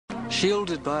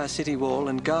Shielded by a city wall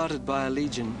and guarded by a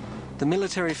legion, the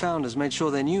military founders made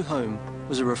sure their new home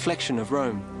was a reflection of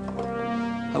Rome.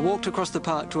 I walked across the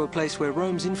park to a place where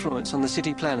Rome's influence on the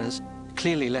city planners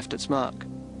clearly left its mark.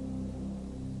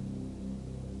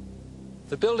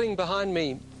 The building behind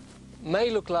me may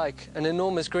look like an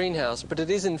enormous greenhouse, but it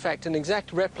is in fact an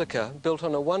exact replica built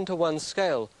on a one-to-one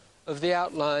scale of the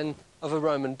outline of a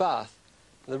Roman bath.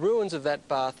 The ruins of that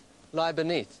bath lie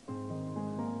beneath.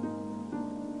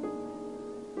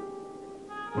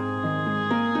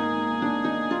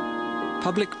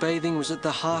 Public bathing was at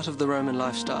the heart of the Roman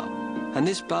lifestyle, and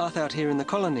this bath out here in the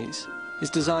colonies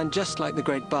is designed just like the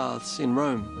great baths in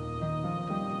Rome.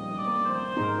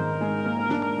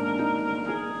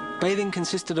 Bathing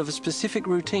consisted of a specific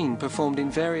routine performed in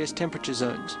various temperature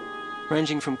zones,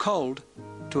 ranging from cold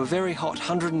to a very hot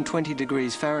 120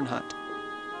 degrees Fahrenheit.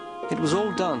 It was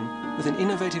all done with an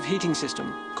innovative heating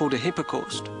system called a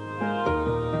Hypocaust.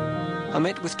 I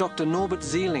met with Dr. Norbert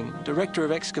Zieling, Director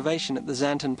of Excavation at the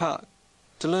Xanten Park,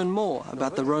 to learn more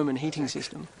about the Roman heating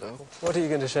system. What are you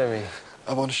going to show me?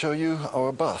 I want to show you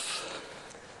our bath.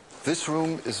 This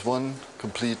room is one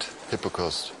complete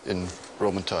Hypocaust in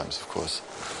Roman times, of course.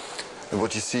 And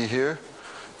what you see here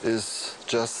is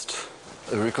just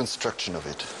a reconstruction of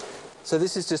it. So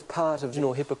this is just part of the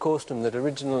original Hypocaustum that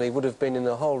originally would have been in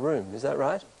the whole room, is that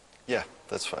right? Yeah,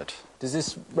 that's right. Does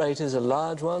this rate as a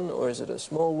large one, or is it a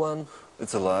small one?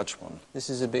 It's a large one. This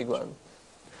is a big one.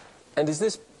 And is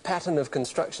this pattern of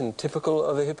construction typical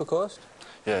of a Hypocaust?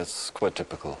 Yeah, it's quite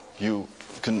typical. You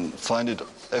can find it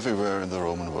everywhere in the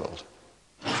Roman world.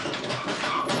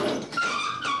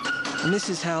 And this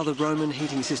is how the Roman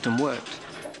heating system worked.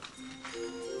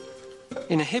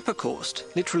 In a Hypocaust,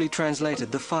 literally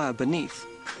translated the fire beneath,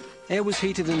 air was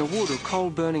heated in a wood or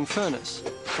coal-burning furnace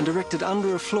and directed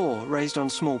under a floor raised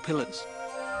on small pillars.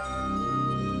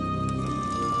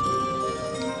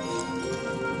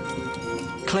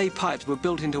 Clay pipes were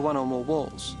built into one or more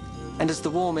walls, and as the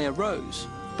warm air rose,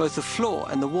 both the floor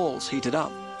and the walls heated up.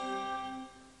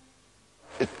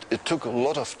 It took a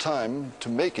lot of time to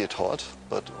make it hot,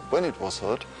 but when it was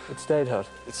hot... It stayed hot?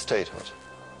 It stayed hot.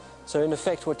 So in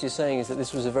effect what you're saying is that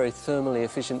this was a very thermally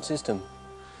efficient system?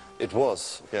 It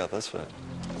was, yeah, that's right.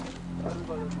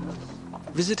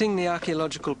 Visiting the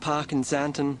archaeological park in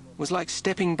Xanten was like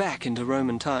stepping back into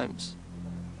Roman times.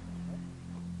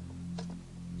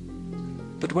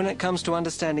 But when it comes to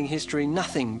understanding history,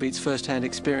 nothing beats first-hand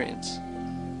experience.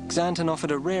 Xanten offered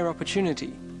a rare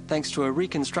opportunity thanks to a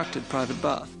reconstructed private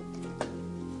bath.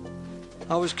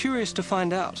 I was curious to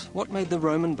find out what made the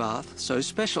Roman bath so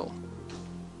special.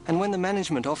 And when the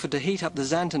management offered to heat up the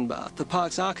Xanten bath, the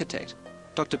park's architect,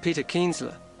 Dr. Peter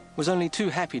Kienzler, was only too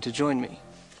happy to join me.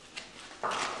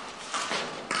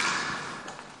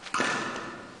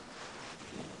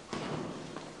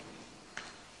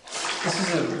 This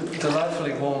is a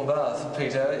delightfully warm bath,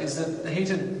 Peter. Is it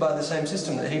heated by the same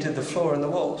system that heated the floor and the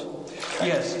walls?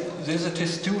 Yes, there's a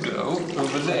testudo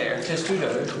over there.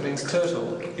 Testudo means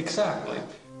turtle. Exactly.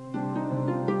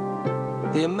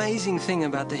 The amazing thing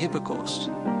about the Hypocaust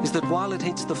is that while it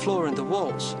heats the floor and the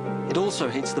walls, it also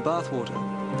heats the bath water.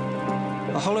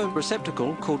 A hollow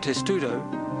receptacle called testudo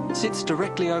sits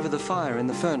directly over the fire in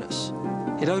the furnace.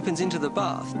 It opens into the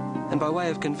bath, and by way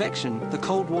of convection, the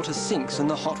cold water sinks and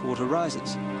the hot water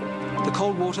rises. The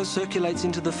cold water circulates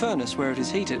into the furnace where it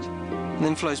is heated, and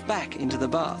then flows back into the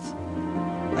bath.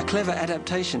 A clever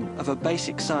adaptation of a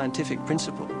basic scientific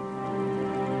principle.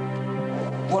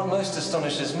 What most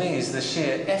astonishes me is the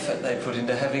sheer effort they put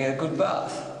into having a good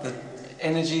bath. The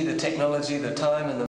energy, the technology, the time and the